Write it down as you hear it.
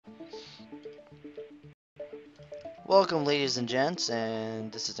Welcome, ladies and gents, and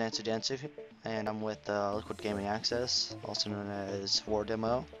this is Dancer Dancer, and I'm with Liquid Gaming Access, also known as War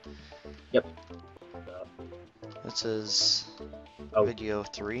Demo. Yep. This is video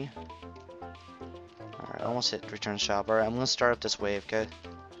 3. Alright, I almost hit return shop. Alright, I'm gonna start up this wave, okay?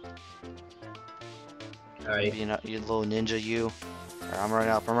 Alright. You little ninja, you. Alright, I'm running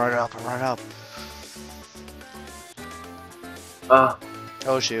up.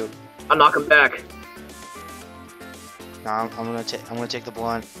 Oh shoot. I'll knock him back. No, I'm gonna take the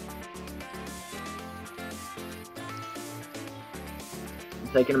blunt.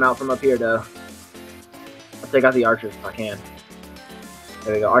 I'm taking him out from up here, though. I'll take out the archers if I can.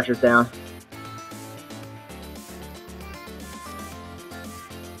 There we go. Archers down.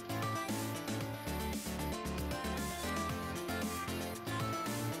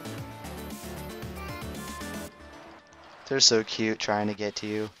 They're so cute trying to get to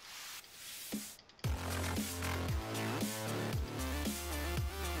you.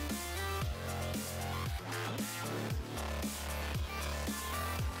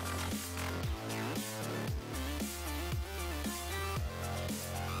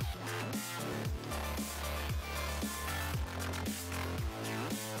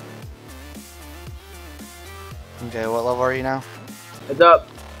 Okay, what level are you now? Heads up.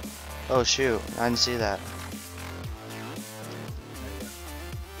 Oh shoot, I didn't see that.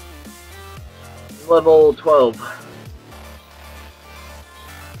 Level 12.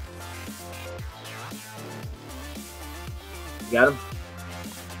 You got him?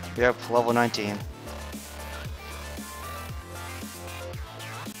 Yep, level 19.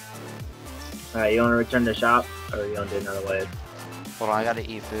 Alright, you want to return to shop? Or you want to do another wave? Hold on, I gotta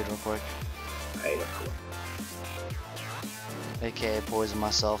eat food real quick. Alright, that's cool. AKA poison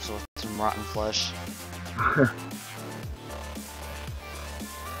myself with some rotten flesh.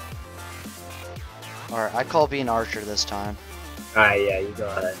 Alright, I call being Archer this time. Alright, yeah, you go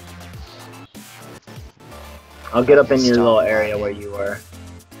ahead. I'll get up in your little area where you were.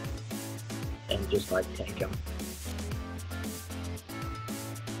 And just like tank him.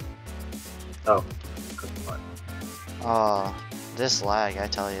 Oh, come on. Oh, this lag, I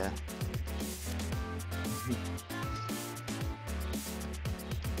tell you.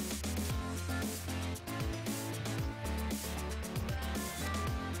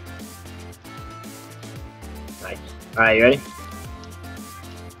 Nice. Alright, you ready?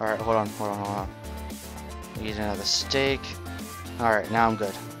 Alright, hold on. Need another steak. Alright, now I'm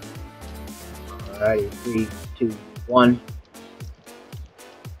good. Alrighty, 3, 2, 1.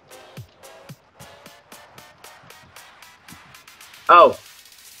 Oh!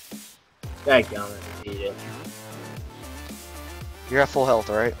 Dadgummit, you beat it. You're at full health,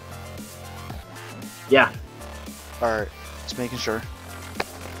 right? Yeah. Alright, just making sure.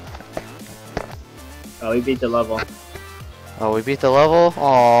 Oh, we beat the level. Oh, we beat the level?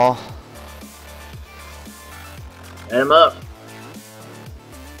 Aww. Let him up!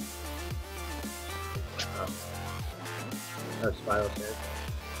 Oh, spiral staircase.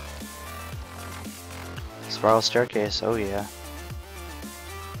 Spiral staircase, oh yeah.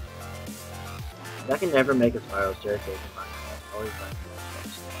 I can never make a spiral staircase in my life. Always like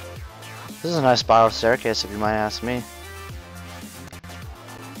This is a nice spiral staircase if you might ask me.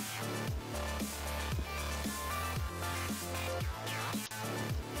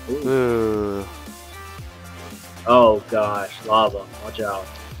 Ooh. Oh gosh, lava. Watch out.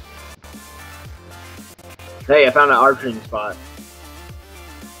 Hey, I found an archering spot.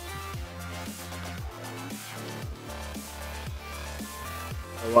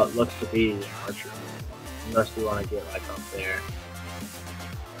 Or what looks to be an archery spot. Unless you want to get like up there.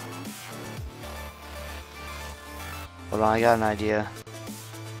 Hold on, I got an idea.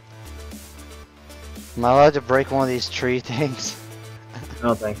 Am I allowed to break one of these tree things? I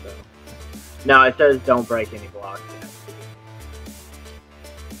don't think so. No, it says don't break any blocks yet.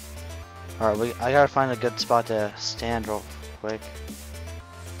 Alright, I gotta find a good spot to stand real quick.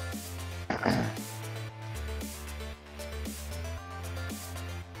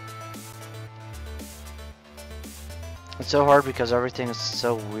 It's so hard because everything is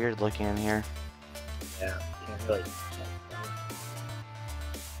so weird looking in here. Yeah, can't really.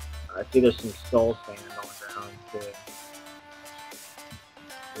 I see there's some soul sand on the ground too.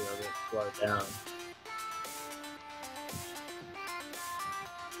 You'll get slowed down.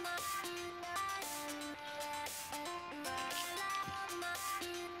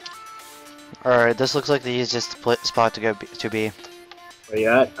 Alright, this looks like the easiest spot to be. Where you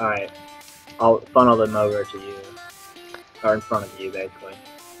at? Alright. I'll funnel them over to you. Or in front of you, basically.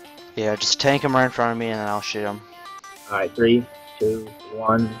 Yeah, just tank him right in front of me and then I'll shoot him. Alright, 3, 2,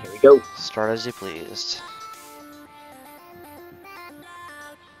 1, here we go. Start as you please.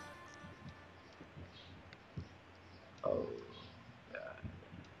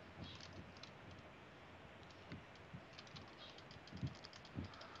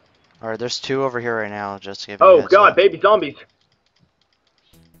 Alright, there's 2 over here right now, just to give you a Oh heads god, up. baby zombies!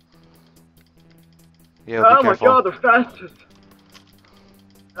 Yo, be Oh my careful. god, they're fastest!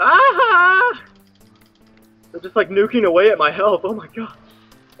 Ah! They're just like nuking away at my health. Oh my god.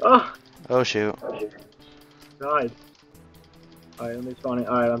 Oh. Oh shoot. Died. Alright, let me spawn in.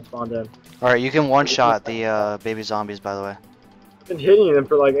 Alright, I'm spawned in. Alright, you can one-shot the baby zombies, by the way. I've been hitting them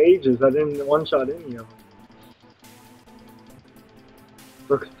for like ages. I didn't one-shot any of them.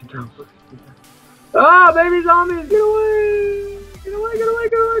 Look at the down, look at the down. Ah, baby zombies, get away! Get away, get away,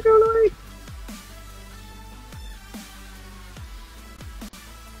 get away, get away!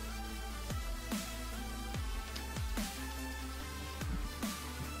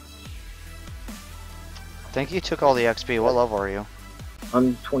 I think you took all the XP. What level are you?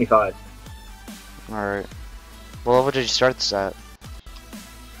 I'm 25. Alright. What level did you start this at?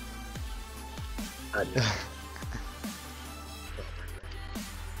 I do.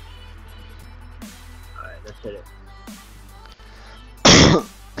 Alright, let's hit it.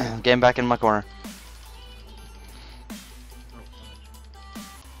 Getting back in my corner.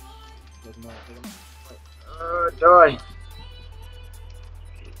 Die.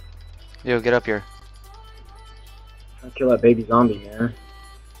 Yo, get up here. I'll kill that baby zombie, man.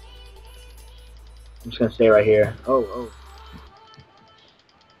 I'm just gonna stay right here. Oh, oh.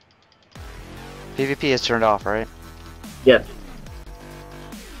 PvP is turned off, right? Yes.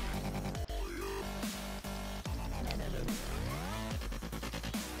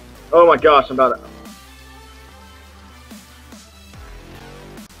 Oh my gosh, I'm about to...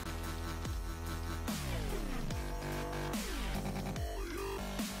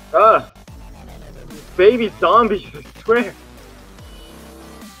 Ah! Baby zombies, I swear!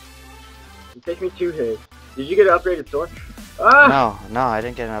 You take me 2 hits. Did you get an upgraded sword? Ah! No, I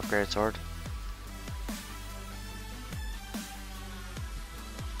didn't get an upgraded sword.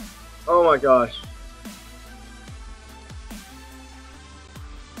 Oh my gosh.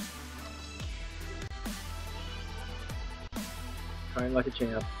 Fighting like a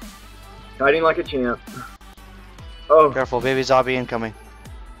champ. Fighting like a champ. Oh. Careful, baby zombie incoming.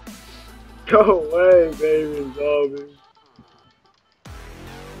 Go away, baby zombie.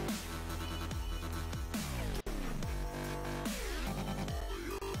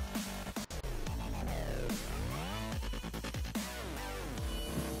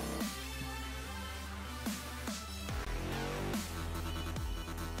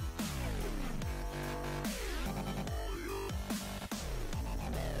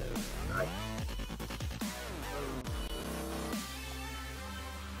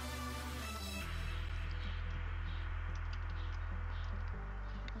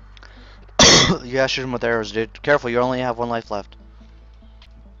 You gotta shoot him with arrows, dude. Careful, you only have 1 life left.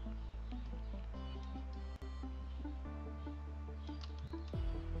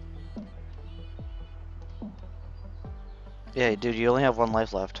 Yeah, dude, you only have 1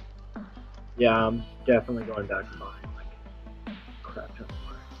 life left. Yeah, I'm definitely going back to mine. Like, crap ton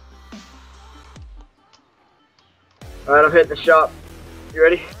more. Alright, I'm hitting the shop. You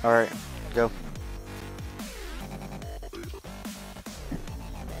ready? Alright, go.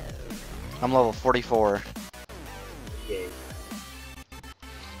 I'm level 44. Yeah.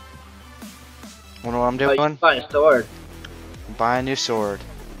 Wonder what I'm Oh, doing? you can buy a sword. Buy a new sword.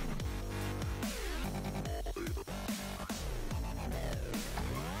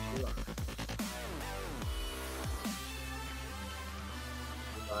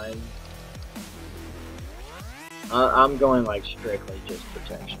 I'm going like strictly just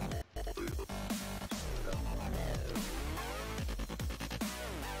protection.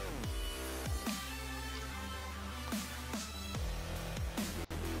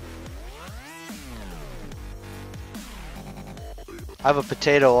 I have a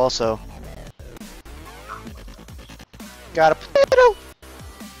potato also. Got a potato!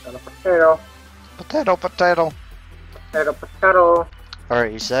 Got a potato. Potato, potato. Potato, potato.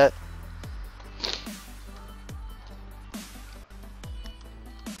 Alright, you set?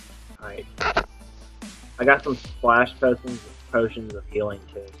 Alright. I got some splash potions of healing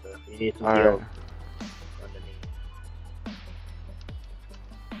too, so if you need some heals,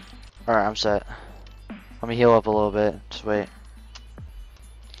 Alright, I'm set. Let me heal up a little bit. Just wait.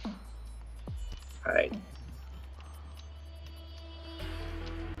 Alright.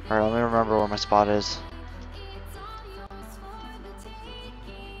 Alright, let me remember where my spot is.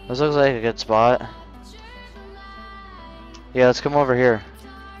 This looks like a good spot. Yeah, let's come over here.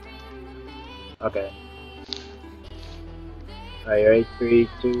 Okay. Alright, ready? 3,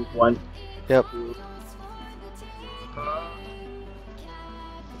 2, 1. Yep.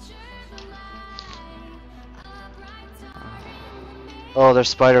 Oh, there's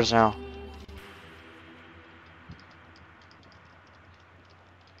spiders now.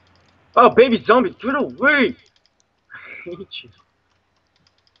 Oh, baby zombie, get away! I hate you.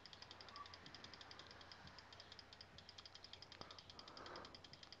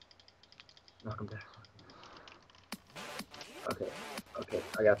 Knock him back. Okay, okay,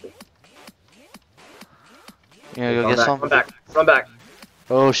 I got this. You gonna go get some? Run back, run back.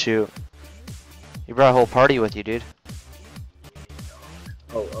 Oh shoot. You brought a whole party with you, dude.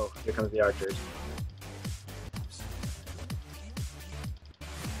 Oh, here comes the archers.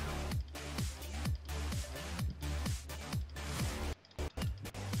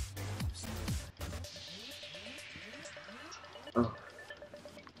 Oh.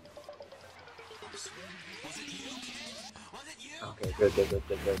 Okay, good.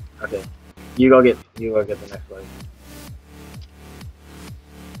 Okay. You go get the next one.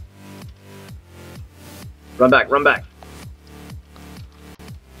 Run back.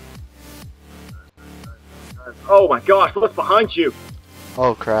 Oh my gosh, what's behind you?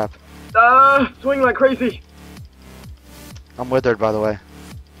 Oh crap. Swing like crazy. I'm withered, by the way.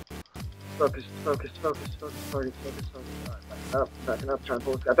 Focus. Alright, backing up, trying to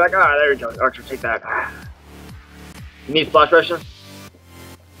pull this guy back. Ah, there you go. Archer, take that. You need splash ration?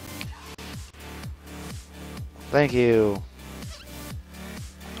 Thank you.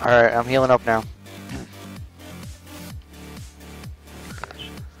 Alright, I'm healing up now.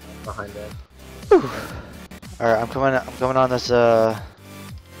 Behind that. Alright, I'm coming on this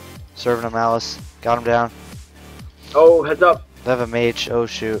Servant of Malice. Got him down. Oh, heads up. They have a mage. Oh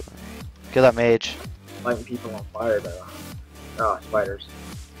shoot. Kill that mage. Lighting people on fire though. Oh, spiders.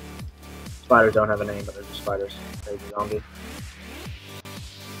 Spiders don't have a name, but they're just spiders. Crazy zombie.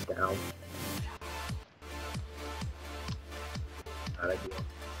 Down. Not ideal.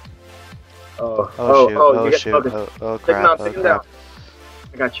 Oh you get shoot. focused. Oh Take him crap. out, Oh take him down. crap.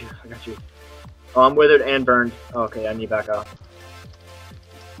 I got you. Oh, I'm withered and burned. Oh, okay, I need back up.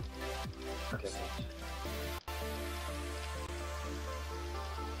 Okay, thanks.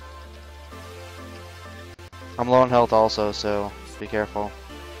 I'm low on health also, so be careful.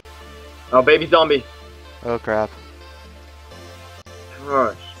 Oh, baby zombie. Oh crap.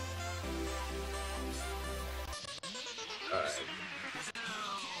 Gosh. Alright.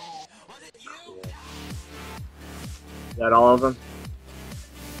 Cool. Is that all of them?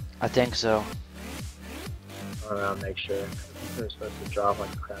 I think so. I'll make sure. I think they're supposed to drop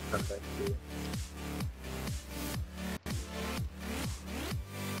like a crap ton of XP.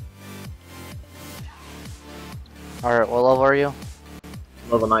 Alright, what level are you?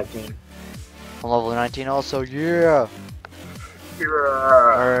 Level 19. I'm level 19 also, yeah! Yeah.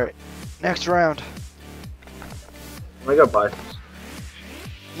 Alright, next round. Let me go buy some.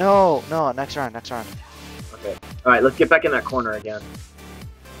 No, next round. Okay. Alright, let's get back in that corner again.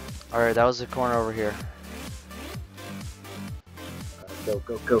 Alright, that was the corner over here.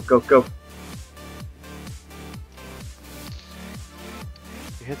 Go.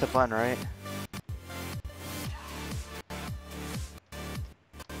 You hit the button, right?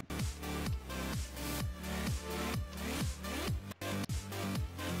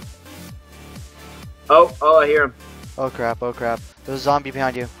 Oh, I hear him. Oh crap. There's a zombie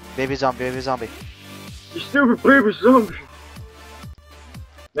behind you. Baby zombie. You stupid baby zombie.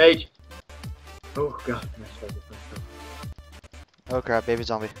 Mage. Oh god. Oh crap, baby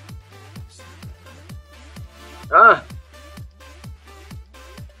zombie. Ah!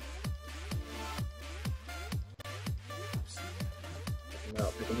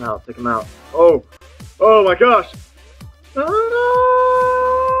 Take him out. Oh my gosh! Ah!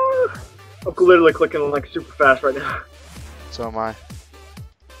 I'm literally clicking like super fast right now. So am I.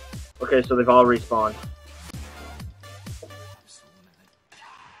 Okay, so they've all respawned.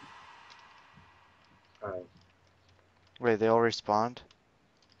 Alright. Wait, they all respawned?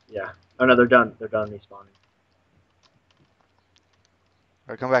 Yeah. Oh no, they're done. They're done respawning.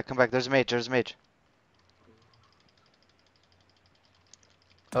 Alright, come back. There's a mage.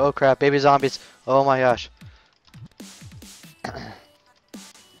 Oh crap, baby zombies. Oh my gosh.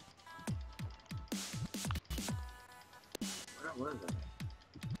 Where is it?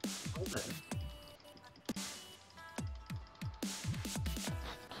 Hold it.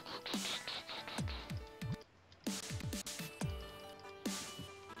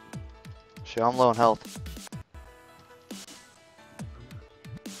 Shit, I'm low on health.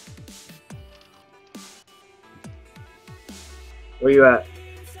 Where you at?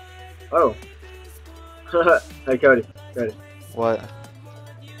 Oh. Hey, Cody. What?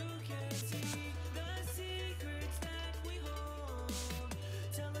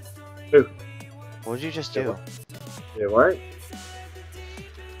 Who? What did you just do? Did it work?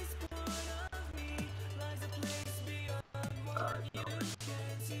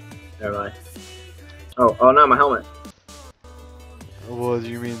 Never mind. Oh no, my helmet. What do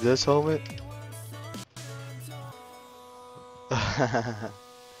you mean, this helmet?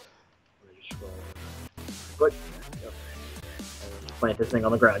 What? Plant this thing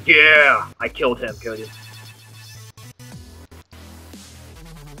on the ground. Yeah! I killed him, Cody.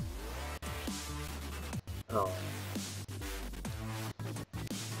 Oh.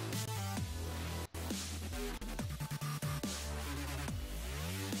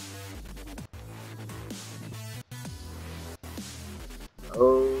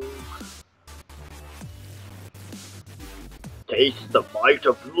 Oh. Taste the might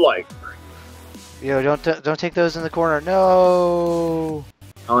of life. Yo, don't take those in the corner. No.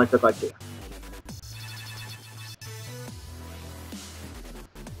 I only took like 2.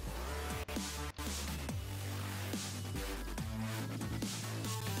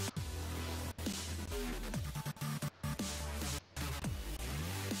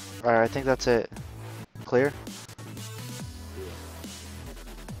 Alright, I think that's it. Clear?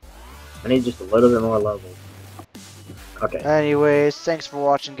 I need just a little bit more levels. Okay. Anyways, thanks for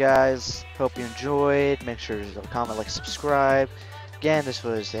watching, guys. Hope you enjoyed. Make sure to comment, like, subscribe. Again, this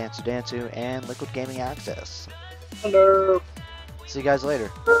was Dansu and Liquid Gaming Access. Hello. See you guys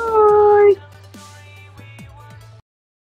later. Bye.